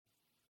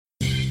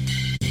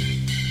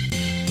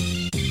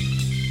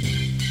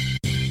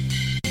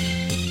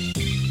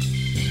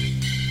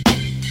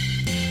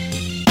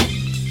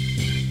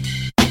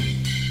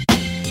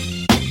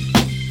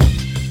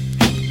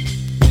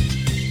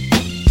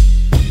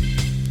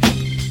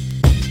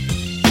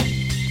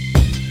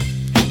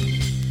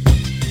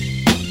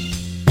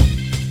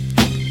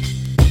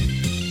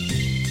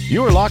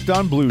You are Locked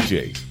On Blue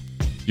Jays,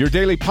 your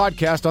daily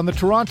podcast on the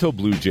Toronto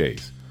Blue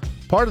Jays,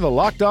 part of the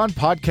Locked On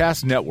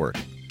Podcast Network,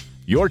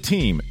 your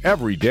team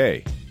every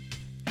day.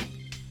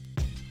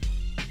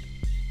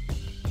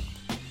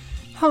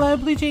 Hello,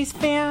 Blue Jays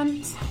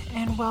fans,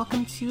 and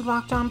welcome to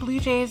Locked On Blue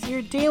Jays,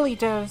 your daily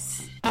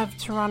dose of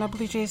Toronto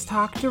Blue Jays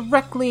talk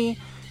directly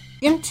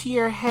into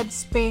your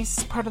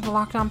headspace, part of the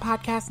Locked On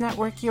Podcast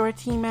Network, your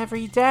team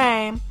every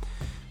day.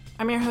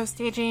 I'm your host,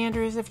 AJ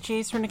Andrews of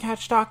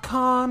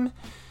jaysfromthecouch.com,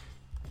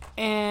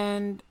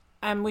 and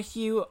I'm with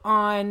you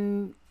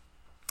on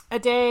a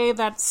day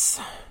that's,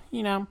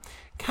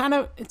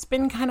 it's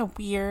been kind of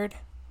weird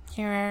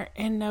here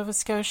in Nova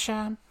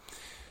Scotia.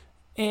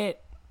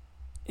 It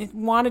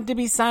wanted to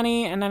be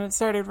sunny, and then it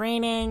started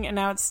raining, and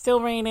now it's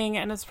still raining,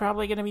 and it's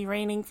probably going to be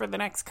raining for the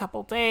next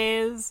couple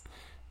days.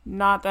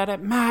 Not that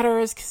it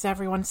matters, because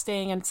everyone's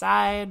staying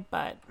inside,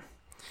 but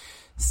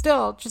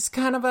still, just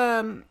kind of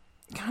a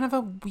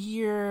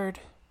weird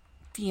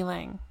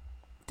feeling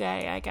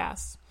day, I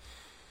guess.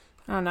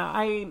 I don't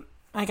know.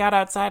 I got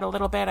outside a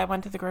little bit. I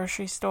went to the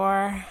grocery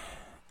store,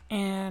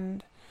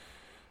 and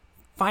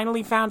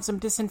finally found some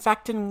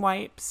disinfectant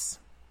wipes.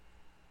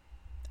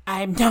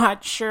 I'm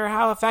not sure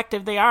how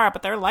effective they are,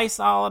 but they're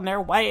Lysol and they're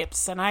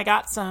wipes, and I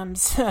got some,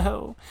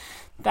 so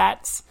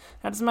that's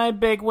my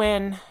big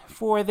win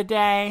for the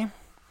day,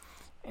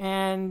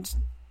 and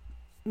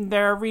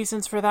there are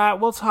reasons for that.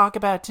 We'll talk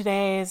about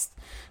today's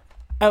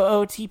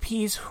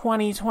OOTP's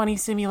 2020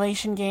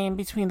 simulation game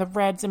between the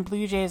Reds and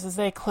Blue Jays as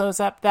they close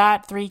up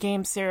that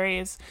 3-game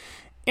series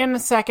in the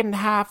second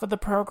half of the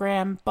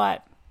program,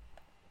 but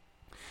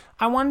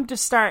I wanted to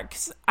start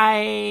because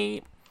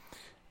I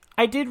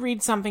did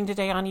read something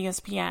today on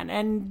ESPN,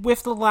 and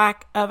with the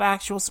lack of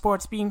actual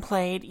sports being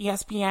played,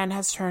 ESPN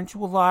has turned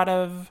to a lot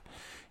of,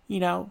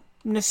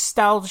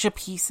 nostalgia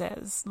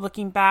pieces,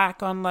 looking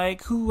back on,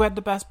 who had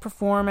the best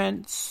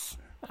performance,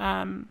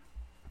 who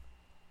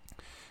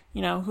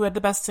had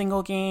the best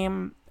single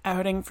game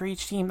outing for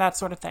each team, that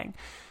sort of thing.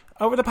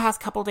 Over the past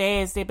couple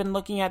days, they've been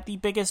looking at the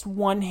biggest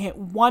one-hit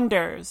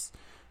wonders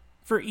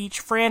for each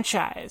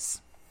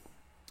franchise.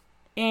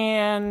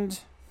 And,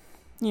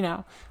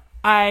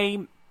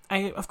 I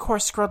of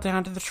course scrolled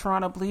down to the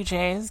Toronto Blue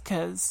Jays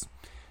because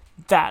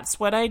that's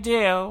what I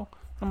do.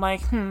 I'm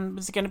like,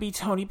 is it going to be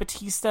Tony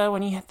Batista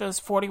when he hit those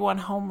 41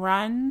 home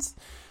runs?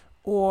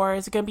 Or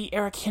is it going to be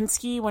Eric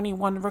Hinske when he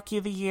won Rookie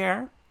of the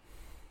Year?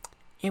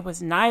 It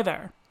was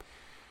neither.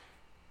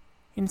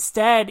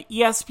 Instead,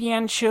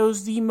 ESPN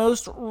chose the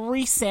most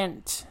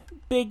recent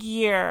big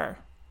year.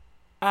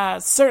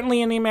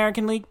 Certainly in the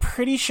American League.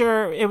 Pretty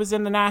sure it was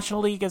in the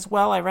National League as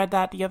well. I read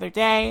that the other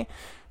day.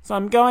 So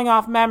I'm going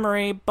off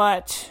memory,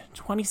 but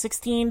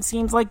 2016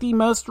 seems like the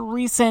most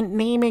recent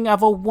naming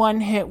of a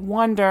one-hit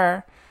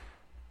wonder.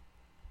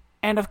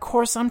 And of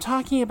course, I'm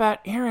talking about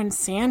Aaron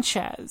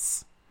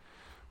Sanchez,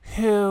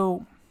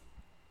 who,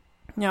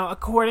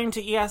 according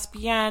to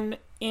ESPN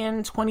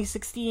in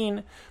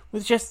 2016,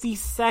 was just the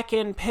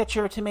second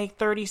pitcher to make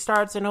 30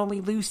 starts and only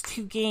lose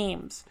 2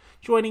 games,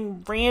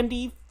 joining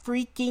Randy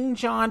freaking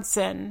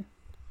Johnson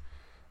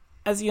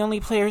as the only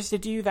players to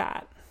do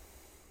that.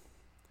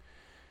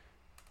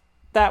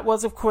 That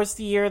was, of course,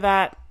 the year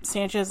that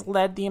Sanchez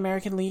led the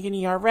American League in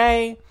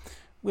ERA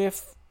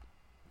with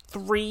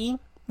 3.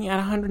 He had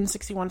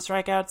 161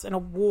 strikeouts and a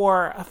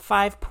WAR of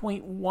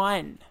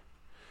 5.1.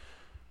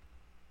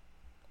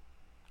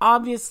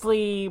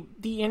 Obviously,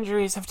 the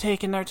injuries have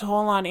taken their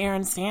toll on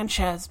Aaron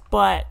Sanchez,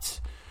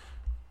 but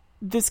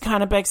this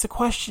kind of begs the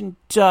question,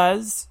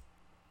 does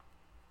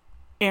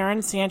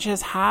Aaron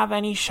Sanchez have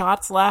any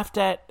shots left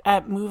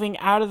at moving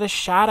out of the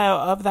shadow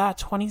of that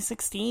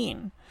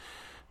 2016?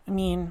 I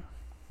mean,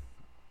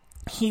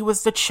 he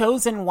was the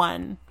chosen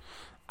one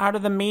out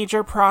of the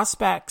major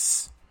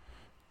prospects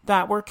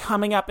that were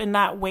coming up in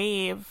that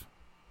wave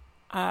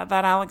that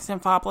Alex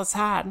Anthopoulos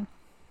had.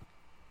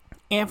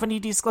 Anthony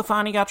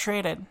DeSclafani got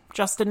traded.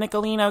 Justin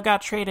Nicolino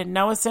got traded.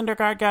 Noah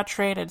Syndergaard got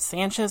traded.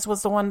 Sanchez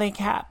was the one they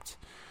kept.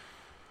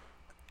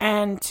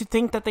 And to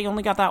think that they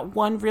only got that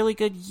one really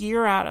good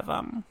year out of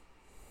him,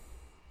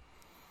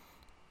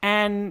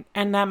 and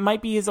that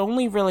might be his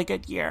only really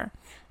good year,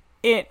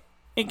 it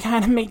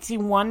kind of makes you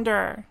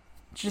wonder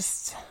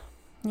just,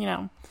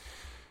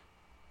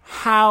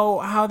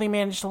 how they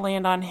managed to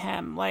land on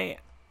him. I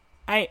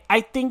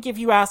think if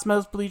you ask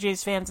most Blue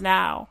Jays fans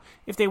now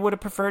if they would have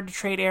preferred to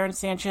trade Aaron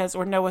Sanchez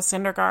or Noah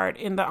Syndergaard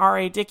in the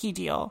R.A. Dickey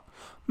deal,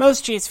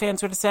 most Jays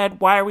fans would have said,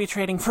 why are we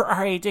trading for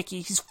R.A.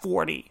 Dickey? He's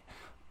 40.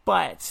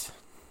 But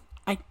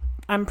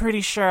I'm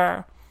pretty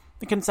sure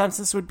the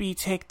consensus would be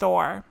take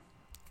Thor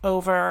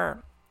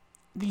over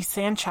the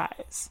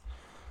Sanchez.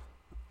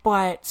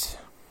 But,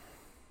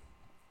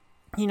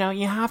 you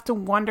have to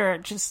wonder,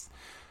 just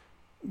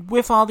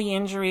with all the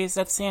injuries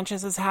that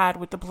Sanchez has had,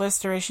 with the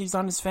blister issues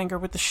on his finger,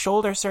 with the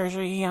shoulder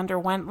surgery he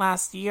underwent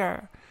last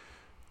year,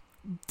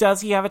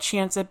 does he have a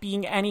chance at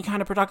being any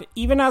kind of productive,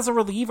 even as a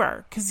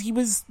reliever? Because he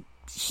was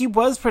he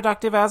was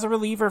productive as a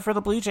reliever for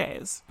the Blue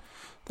Jays.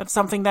 That's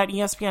something that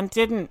ESPN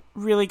didn't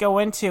really go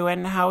into,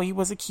 and how he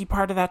was a key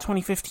part of that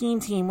 2015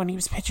 team when he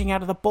was pitching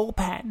out of the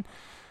bullpen.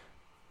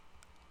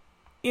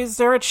 Is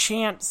there a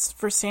chance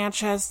for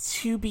Sanchez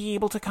to be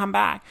able to come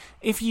back?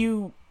 If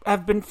you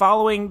have been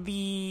following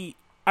the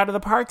Out of the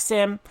Park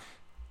sim,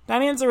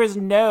 that answer is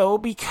no,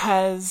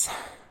 because,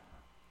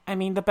 I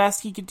mean, the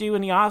best he could do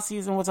in the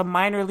offseason was a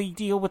minor league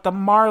deal with the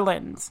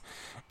Marlins.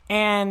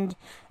 And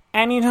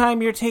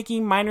anytime you're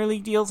taking minor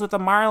league deals with the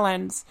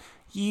Marlins,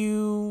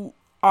 you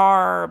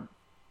are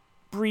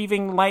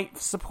breathing life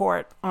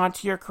support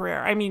onto your career.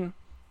 I mean,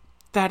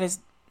 that is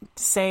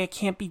to say it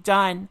can't be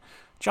done.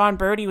 John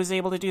Birdie was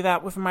able to do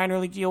that with a minor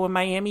league deal with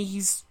Miami.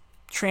 He's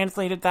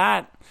translated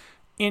that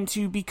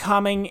into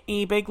becoming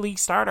a big league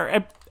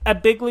starter. A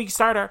big league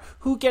starter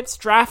who gets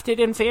drafted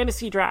in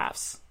fantasy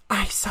drafts.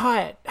 I saw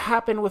it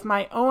happen with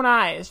my own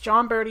eyes.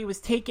 John Birdie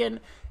was taken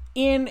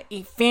in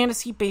a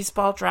fantasy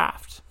baseball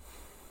draft.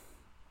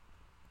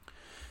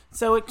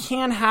 So it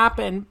can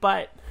happen,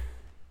 but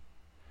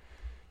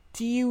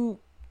I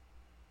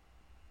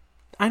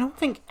don't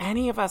think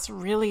any of us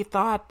really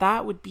thought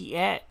that would be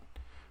it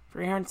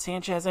for Aaron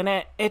Sanchez. And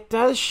it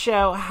does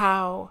show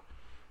how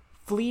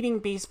fleeting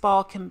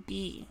baseball can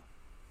be.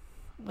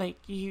 Like,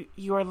 you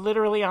are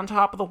literally on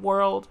top of the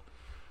world.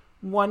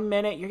 1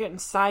 minute, you're getting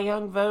Cy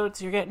Young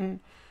votes. You're getting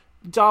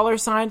dollar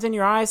signs in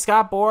your eyes.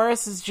 Scott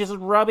Boras is just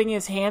rubbing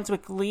his hands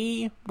with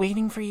glee,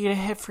 waiting for you to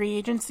hit free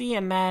agency.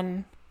 And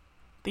then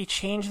they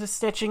change the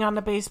stitching on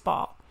the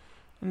baseball.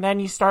 And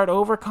then you start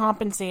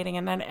overcompensating.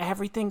 And then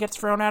everything gets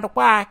thrown out of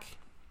whack.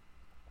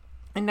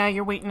 And now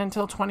you're waiting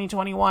until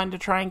 2021 to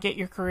try and get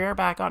your career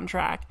back on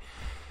track.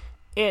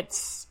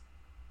 It's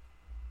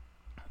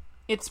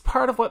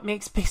part of what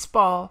makes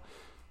baseball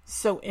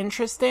so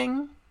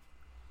interesting.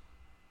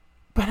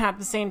 But at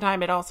the same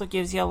time, it also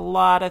gives you a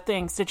lot of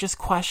things to just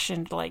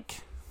question,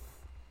 like,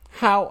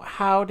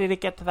 how did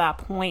it get to that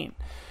point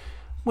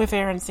with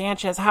Aaron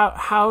Sanchez?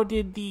 How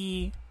did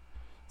the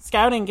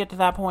scouting get to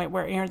that point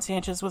where Aaron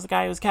Sanchez was the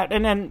guy who was kept?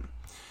 And then,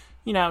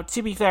 you know,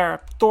 to be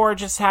fair, Thor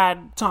just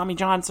had Tommy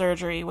John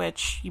surgery,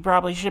 which you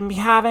probably shouldn't be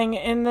having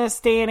in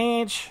this day and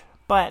age,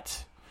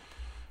 but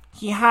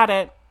he had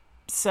it,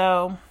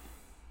 so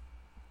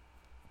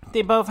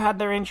they both had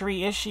their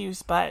injury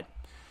issues. But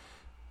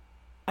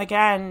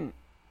again,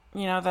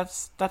 you know,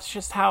 that's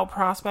just how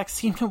prospects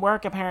seem to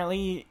work.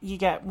 Apparently, you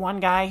get one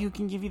guy who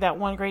can give you that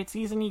one great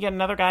season, you get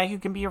another guy who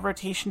can be a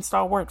rotation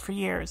stalwart for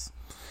years.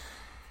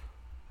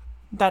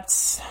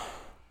 That's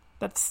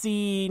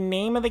the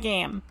name of the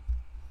game.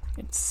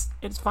 It's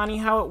funny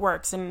how it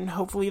works, and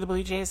hopefully the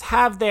Blue Jays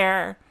have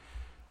their,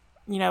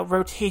 you know,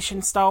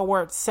 rotation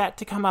stalwart set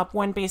to come up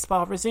when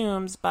baseball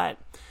resumes, but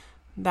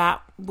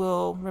that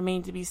will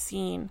remain to be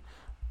seen.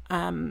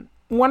 One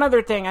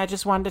other thing I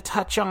just wanted to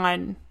touch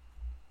on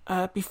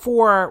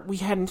before we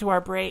head into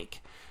our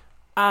break.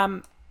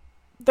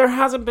 There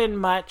hasn't been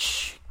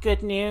much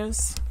good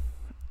news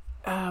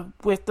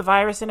with the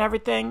virus and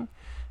everything.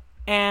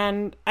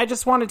 And I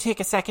just want to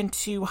take a second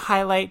to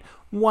highlight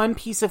one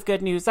piece of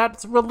good news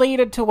that's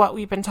related to what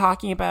we've been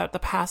talking about the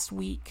past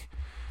week.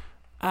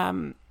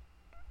 You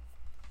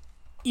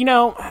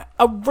know,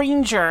 a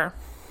Ranger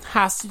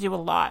has to do a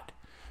lot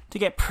to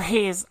get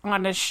praise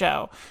on this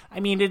show. I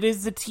mean, it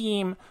is the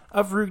team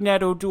of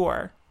Rougned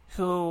Odor,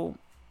 who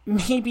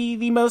may be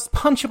the most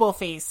punchable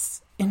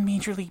face in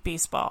Major League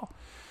Baseball.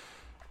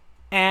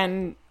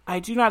 And I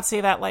do not say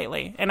that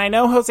lightly. And I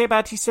know Jose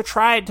Bautista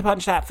tried to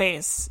punch that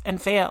face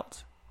and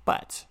failed,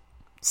 but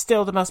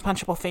still the most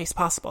punchable face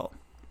possible.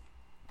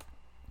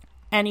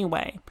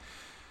 Anyway,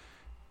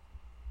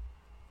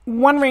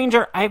 one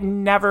Ranger I've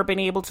never been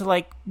able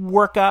to,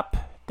 work up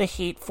the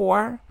hate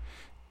for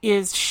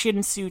is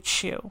Shin-Soo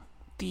Choo,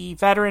 the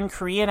veteran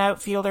Korean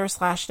outfielder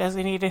 /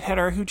 designated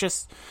hitter who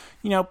just,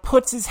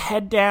 puts his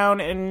head down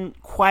and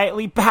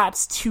quietly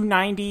bats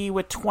 .290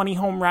 with 20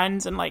 home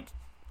runs and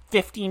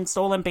 15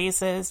 stolen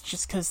bases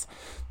just because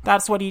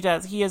that's what he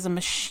does. He is a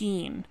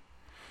machine.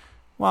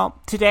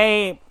 Well,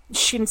 today,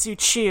 Shin-Soo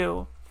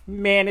Choo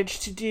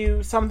managed to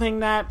do something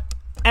that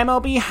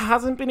MLB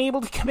hasn't been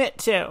able to commit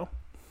to,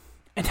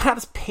 and that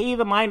is pay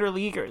the minor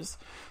leaguers.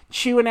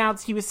 Choo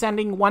announced he was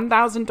sending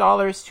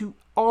 $1,000 to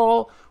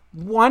all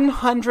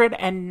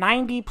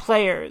 190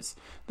 players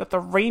that the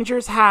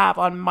Rangers have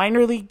on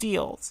minor league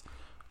deals.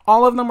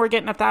 All of them were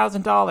getting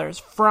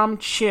 $1,000 from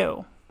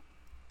Choo.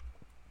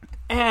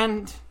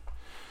 And,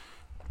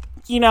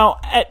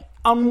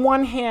 on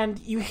one hand,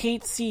 you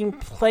hate seeing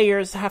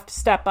players have to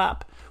step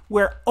up,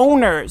 where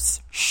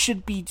owners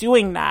should be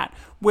doing that,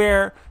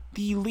 where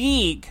the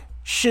league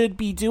should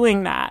be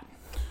doing that.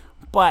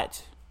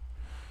 But,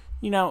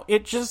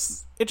 it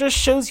just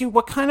shows you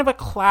what kind of a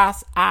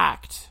class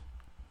act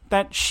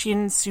that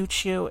Shin-Soo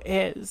Choo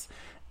is.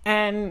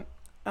 And,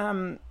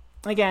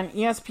 again,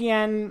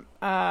 ESPN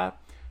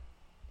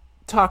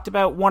talked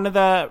about one of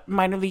the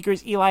minor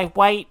leaguers, Eli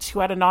White, who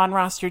had a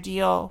non-roster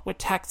deal with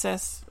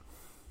Texas.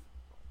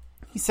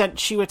 He sent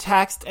Choo a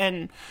text,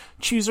 and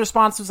Choo's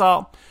response was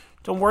all,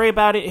 Don't worry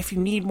about it. If you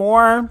need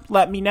more,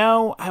 let me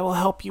know. I will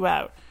help you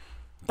out.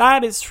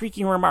 That is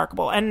freaking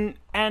remarkable.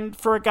 And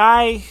for a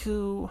guy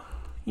who,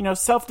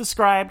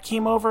 self-described,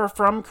 came over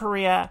from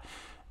Korea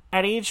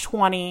at age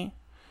 20,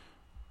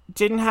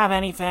 didn't have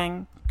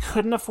anything,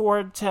 couldn't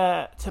afford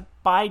to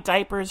buy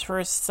diapers for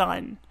his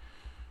son,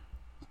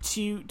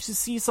 to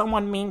see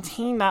someone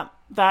maintain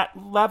that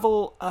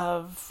level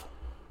of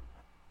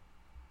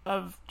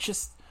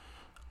just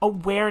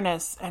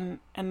awareness and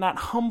that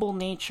humble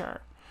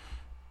nature,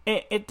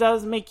 it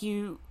does make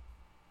you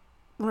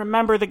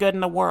remember the good in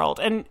the world.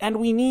 And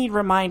we need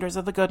reminders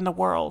of the good in the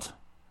world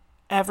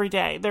every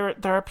day. There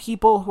are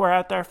people who are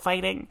out there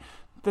fighting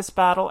this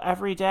battle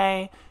every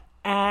day,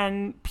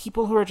 and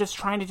people who are just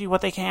trying to do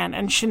what they can.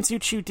 And Shin-Soo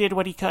Choo did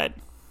what he could.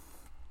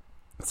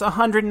 It's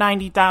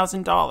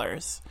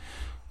 $190,000.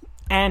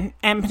 And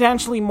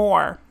potentially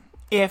more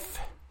if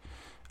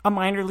a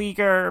minor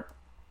leaguer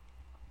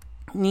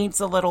needs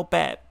a little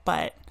bit.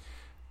 But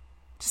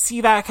to see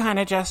that kind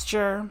of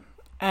gesture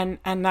and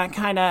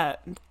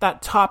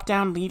that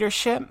top-down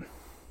leadership,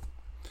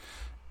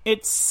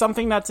 it's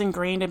something that's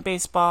ingrained in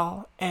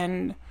baseball.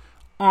 And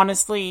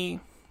honestly,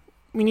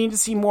 we need to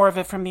see more of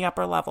it from the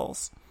upper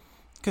levels.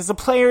 Because the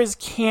players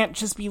can't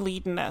just be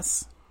leading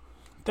this.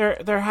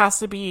 There has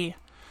to be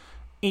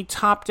a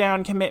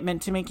top-down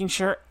commitment to making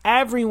sure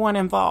everyone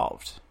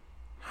involved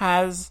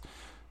has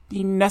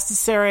the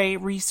necessary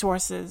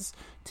resources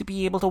to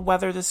be able to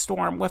weather the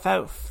storm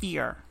without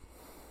fear.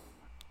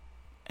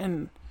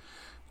 And,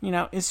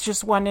 it's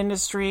just one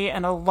industry,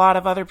 and a lot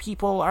of other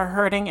people are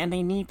hurting, and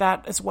they need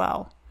that as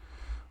well.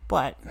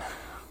 But,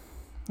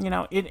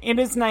 it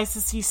is nice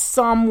to see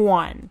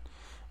someone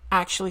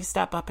actually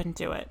step up and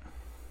do it.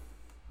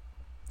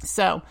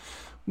 So,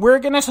 we're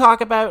going to talk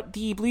about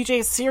the Blue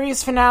Jays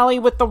series finale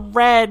with the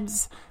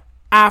Reds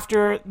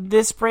after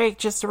this break.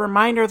 Just a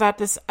reminder that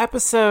this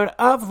episode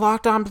of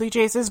Locked On Blue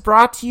Jays is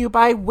brought to you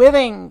by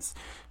Withings.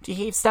 Do you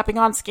hate stepping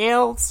on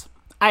scales?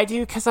 I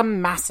do, because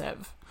I'm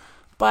massive.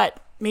 But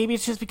maybe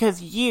it's just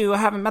because you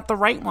haven't met the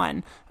right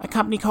one. A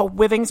company called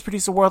Withings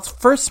produced the world's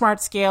first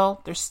smart scale.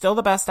 They're still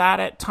the best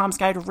at it. Tom's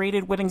Guide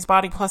rated Withings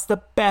Body Plus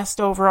the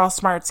best overall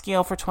smart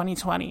scale for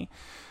 2020.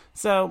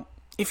 So,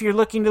 if you're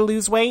looking to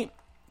lose weight,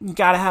 you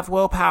gotta have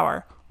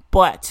willpower,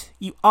 but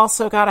you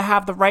also gotta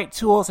have the right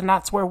tools, and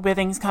that's where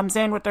Withings comes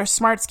in with their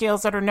smart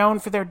scales that are known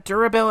for their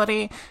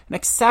durability and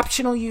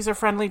exceptional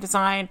user-friendly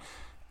design.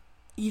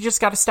 You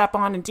just gotta step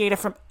on, and data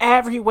from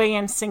every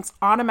weigh-in syncs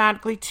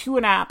automatically to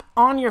an app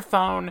on your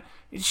phone.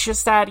 It's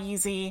just that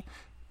easy.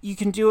 You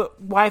can do it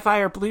Wi-Fi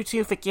or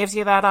Bluetooth. It gives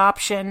you that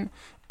option,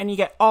 and you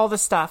get all the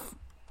stuff.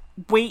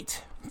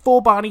 Weight,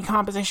 full body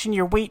composition,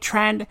 your weight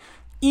trend,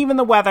 even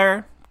the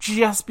weather,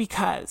 just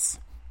because.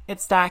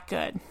 It's that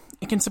good.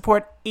 It can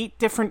support 8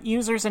 different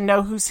users and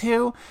know who's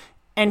who.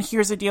 And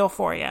here's a deal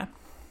for you.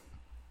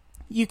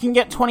 You can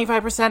get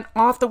 25%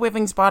 off the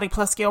Withings Body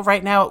Plus scale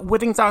right now at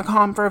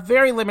withings.com for a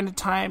very limited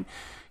time.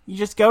 You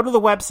just go to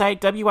the website,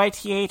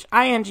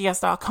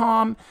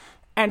 withings.com,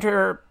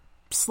 enter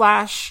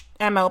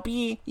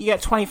 /MLB. You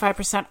get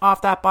 25%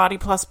 off that Body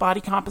Plus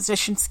body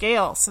composition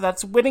scale. So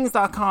that's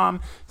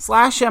withings.com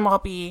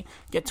 /MLB.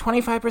 Get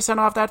 25%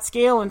 off that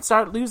scale and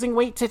start losing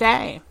weight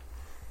today.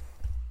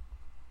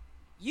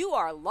 You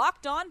are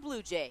Locked On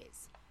Blue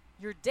Jays,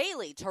 your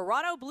daily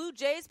Toronto Blue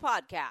Jays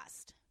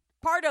podcast.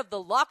 Part of the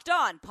Locked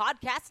On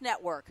Podcast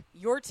Network,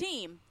 your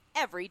team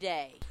every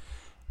day.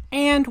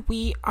 And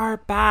we are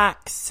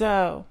back.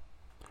 So,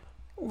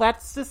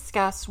 let's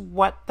discuss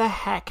what the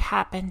heck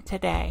happened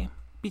today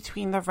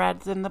between the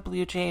Reds and the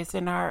Blue Jays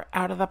in our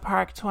Out of the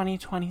Park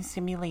 2020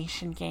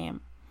 simulation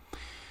game.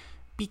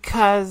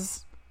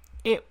 Because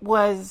it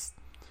was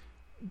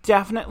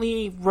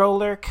definitely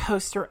roller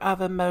coaster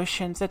of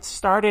emotions. It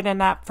started in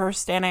that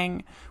first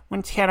inning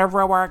when Tanner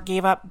Roark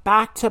gave up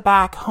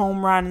back-to-back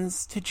home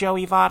runs to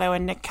Joey Votto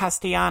and Nick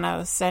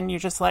Castellanos, and you're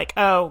just like,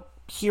 oh,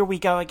 here we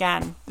go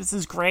again. This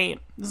is great.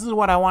 This is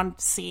what I wanted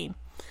to see.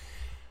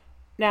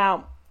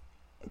 Now,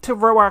 to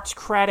Roark's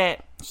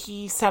credit,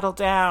 he settled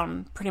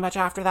down pretty much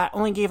after that,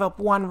 only gave up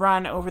 1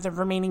 run over the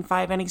remaining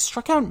 5 innings,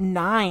 struck out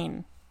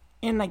 9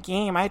 in the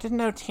game. I didn't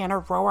know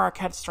Tanner Roark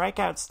had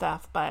strikeout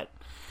stuff, but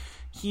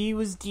he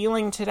was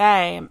dealing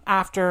today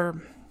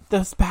after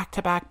those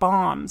back-to-back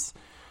bombs.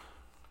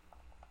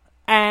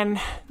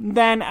 And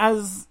then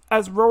as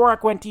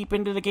Roark went deep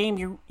into the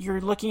game,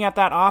 you're looking at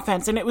that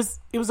offense, and it was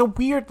a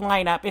weird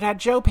lineup. It had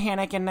Joe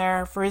Panik in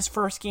there for his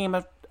first game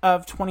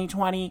of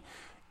 2020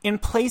 in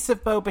place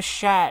of Bo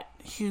Bichette,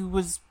 who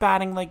was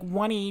batting like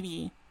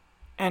 180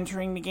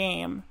 entering the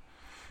game.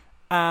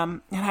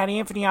 It had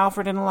Anthony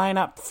Alford in the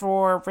lineup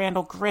for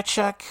Randall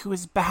Grichuk, who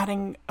was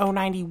batting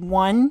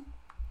 .091.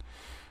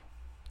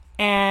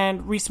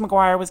 And Reese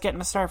McGuire was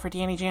getting a start for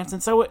Danny Jansen.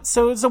 So it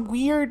was a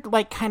weird,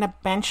 like, kind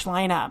of bench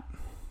lineup.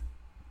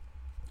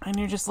 And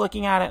you're just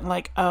looking at it and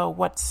like, oh,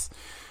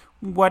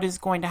 what is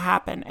going to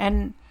happen?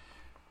 And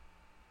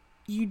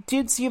you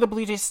did see the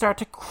Blue Jays start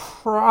to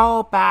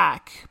crawl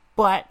back,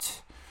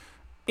 but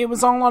it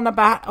was all on the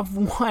bat of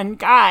one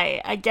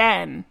guy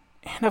again.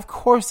 And of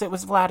course it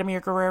was Vladimir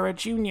Guerrero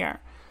Jr.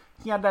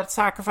 He had that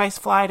sacrifice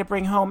fly to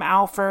bring home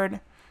Alford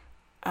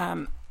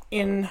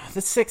in the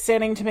 6th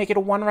inning to make it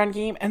a 1-run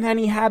game. And then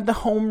he had the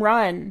home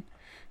run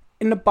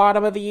in the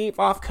bottom of the 8th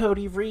off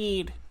Cody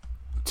Reed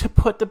to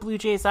put the Blue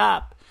Jays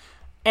up.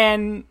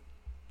 And,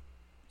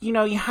 you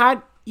know, you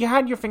had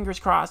your fingers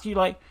crossed. You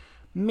like,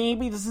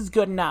 maybe this is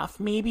good enough.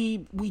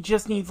 Maybe we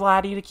just need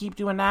Vladdy to keep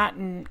doing that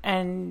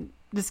and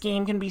this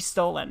game can be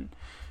stolen.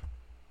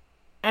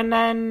 And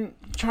then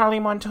Charlie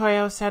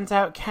Montoyo sends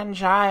out Ken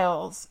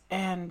Giles.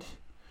 And,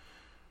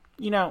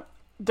 you know,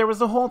 there was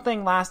the whole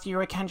thing last year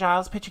with Ken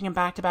Giles pitching in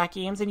back-to-back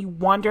games. And you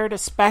wondered,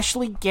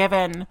 especially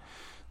given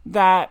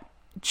that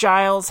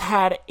Giles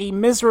had a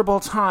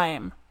miserable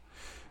time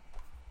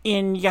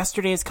in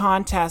yesterday's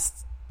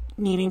contest,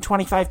 needing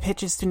 25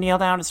 pitches to nail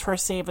down his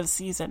first save of the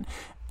season.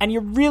 And you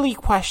really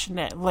question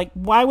it. Like,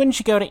 why wouldn't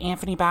you go to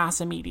Anthony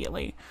Bass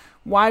immediately?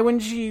 Why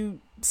wouldn't you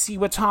see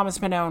what Thomas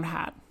Manone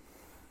had?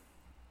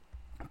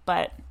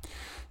 But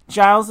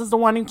Giles is the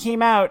one who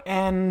came out,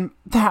 and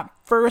that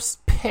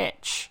first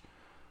pitch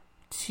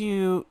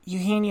to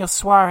Eugenio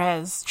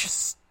Suarez,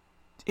 just,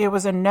 it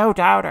was a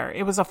no-doubter.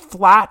 It was a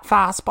flat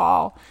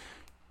fastball.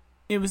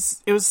 It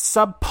was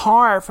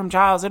subpar from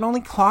Giles. It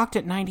only clocked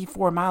at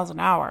 94 miles an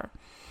hour.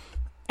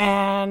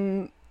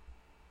 And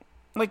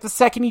like the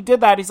second he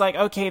did that, he's like,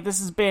 okay, this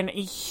has been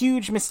a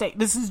huge mistake.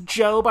 This is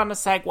Job on a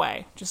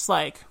Segway. Just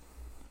like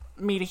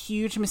made a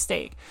huge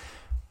mistake.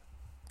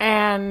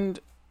 And,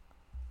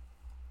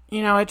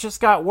 you know, it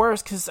just got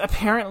worse because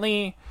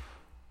apparently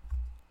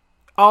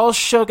all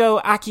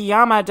Shogo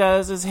Akiyama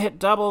does is hit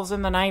doubles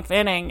in the 9th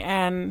inning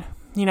and,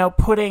 you know,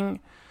 putting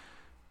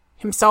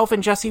himself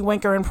and Jesse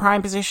Winker in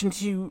prime position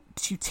to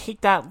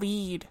take that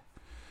lead.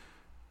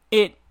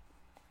 It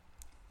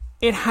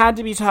had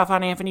to be tough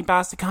on Anthony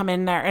Bass to come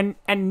in there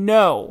and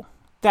know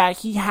that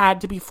he had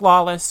to be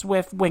flawless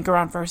with Winker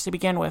on first to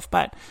begin with.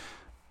 But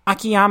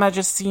Akiyama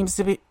just seems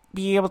to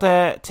be able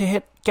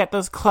to get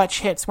those clutch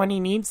hits when he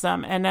needs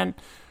them. And then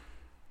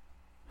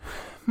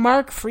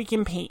Mark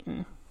freaking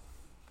Payton.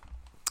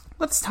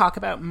 Let's talk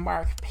about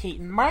Mark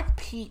Payton. Mark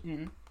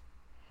Payton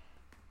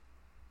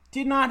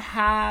did not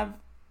have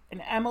an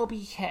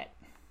MLB hit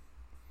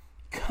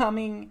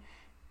coming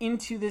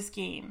into this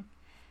game.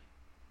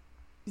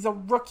 He's a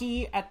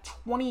rookie at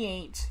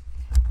 28.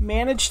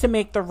 Managed to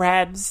make the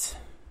Reds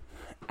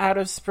out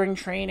of spring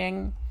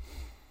training.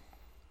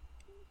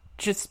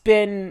 Just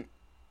been,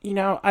 you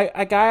know,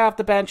 a guy off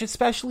the bench,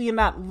 especially in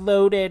that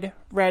loaded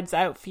Reds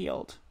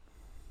outfield.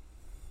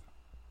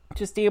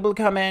 Just able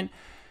to come in.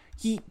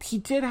 He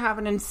did have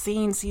an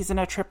insane season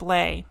at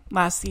AAA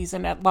last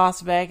season at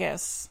Las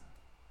Vegas.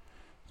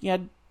 He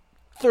had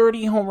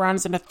 30 home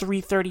runs and a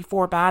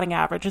 .334 batting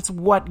average. It's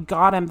what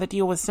got him the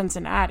deal with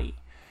Cincinnati.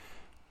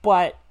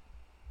 But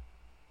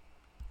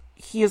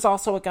he is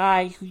also a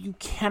guy who you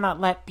cannot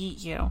let beat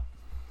you.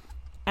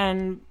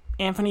 And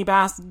Anthony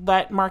Bass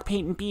let Mark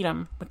Payton beat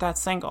him with that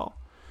single.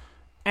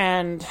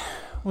 And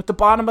with the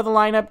bottom of the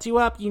lineup 2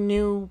 up, you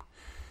knew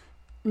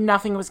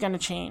nothing was going to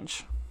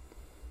change.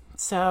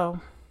 So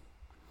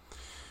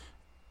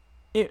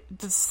it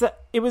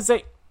was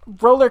a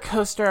roller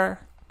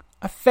coaster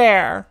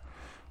affair,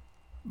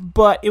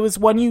 but it was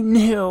one you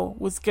knew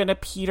was going to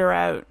peter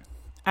out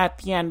at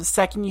the end. The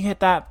second you hit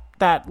that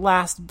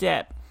last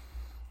dip,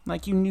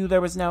 like you knew there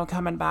was no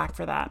coming back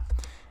for that.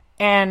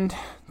 And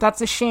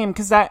that's a shame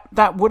because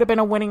that would have been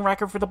a winning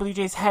record for the Blue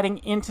Jays heading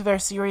into their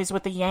series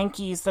with the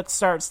Yankees that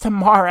starts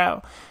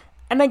tomorrow.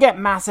 And they get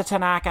Masa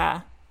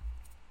Tanaka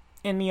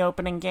in the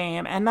opening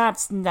game, and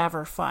that's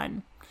never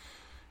fun.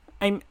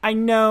 I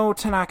know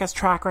Tanaka's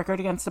track record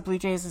against the Blue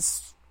Jays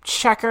is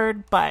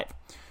checkered, but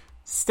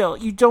still,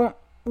 you don't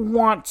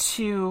want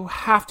to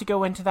have to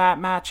go into that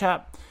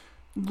matchup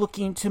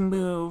looking to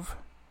move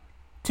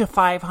to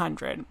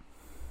 500.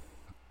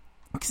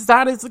 Because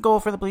that is the goal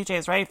for the Blue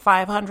Jays, right?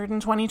 500 in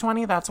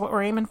 2020, that's what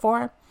we're aiming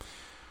for.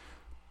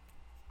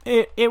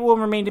 It will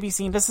remain to be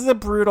seen. This is a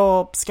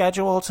brutal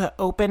schedule to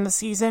open the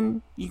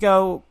season. You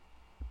go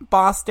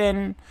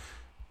Boston,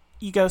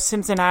 you go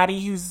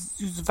Cincinnati, who's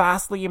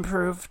vastly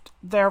improved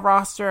their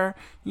roster.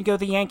 You go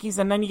the Yankees,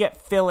 and then you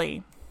get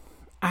Philly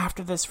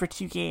after this for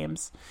 2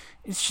 games.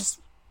 It's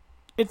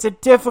a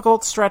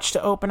difficult stretch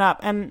to open up.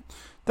 And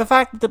the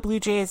fact that the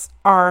Blue Jays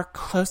are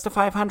close to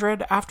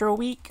 500 after a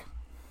week,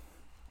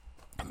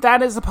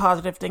 that is a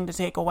positive thing to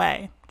take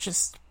away.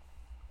 Just,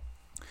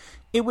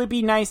 it would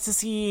be nice to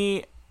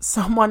see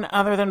someone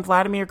other than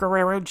Vladimir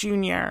Guerrero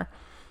Jr.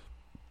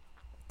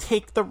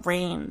 take the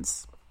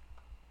reins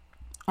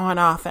on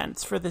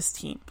offense for this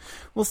team.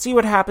 We'll see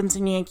what happens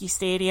in Yankee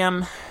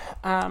Stadium.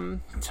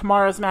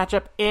 Tomorrow's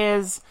matchup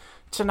is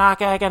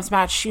Tanaka against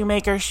Matt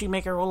Shoemaker.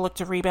 Shoemaker will look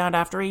to rebound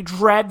after a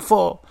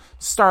dreadful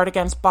start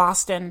against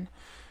Boston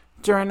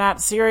during that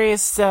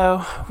series.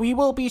 So we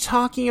will be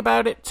talking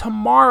about it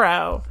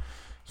tomorrow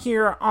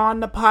here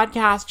on the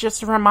podcast.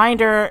 just a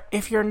reminder,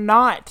 if you're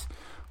not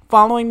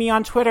following me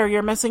on Twitter,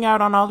 you're missing out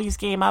on all these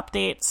game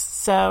updates.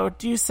 So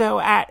do so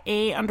at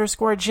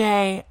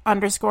 @A_J_Andrews.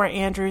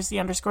 The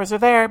underscores are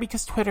there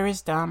because Twitter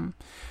is dumb.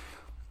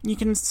 You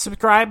can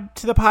subscribe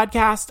to the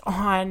podcast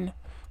on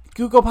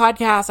Google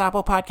Podcasts,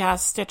 Apple Podcasts,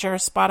 Stitcher,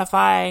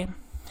 Spotify,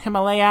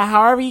 Himalaya,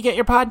 however you get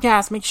your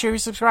podcast. Make sure you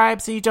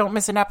subscribe so you don't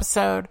miss an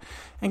episode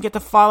and get to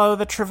follow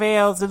the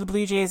travails of the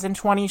Blue Jays in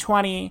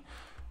 2020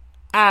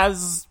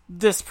 as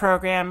this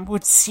program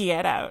would see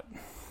it out.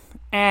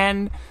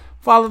 And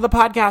follow the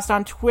podcast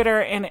on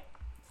Twitter and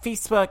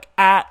Facebook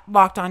at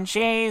Locked On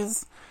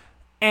Jays.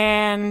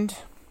 And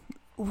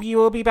we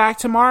will be back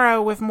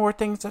tomorrow with more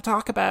things to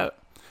talk about.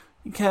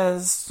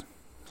 Because,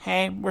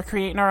 hey, we're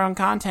creating our own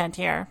content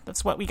here.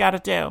 That's what we got to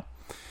do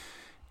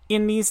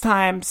in these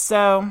times.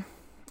 So,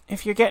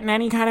 if you're getting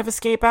any kind of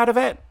escape out of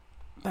it,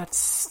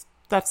 that's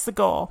the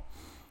goal.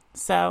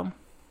 So,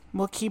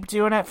 we'll keep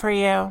doing it for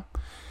you.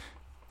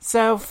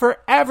 So, for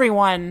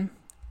everyone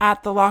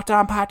at the Locked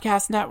On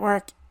Podcast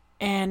Network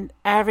and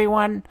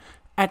everyone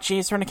at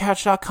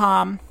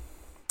jaysfromthecouch.com,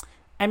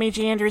 I'm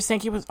AJ Andrews.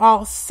 Thank you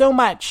all so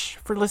much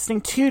for listening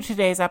to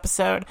today's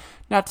episode.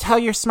 Now, tell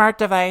your smart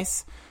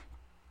device,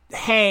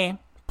 hey,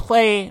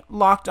 play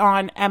Locked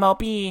On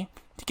MLB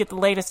to get the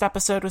latest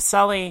episode with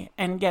Sully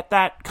and get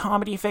that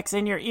comedy fix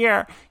in your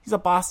ear. He's a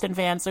Boston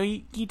fan, so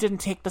he didn't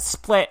take the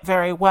split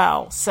very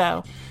well.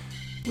 So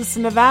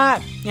listen to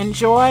that,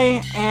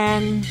 enjoy,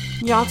 and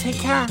y'all take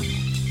care.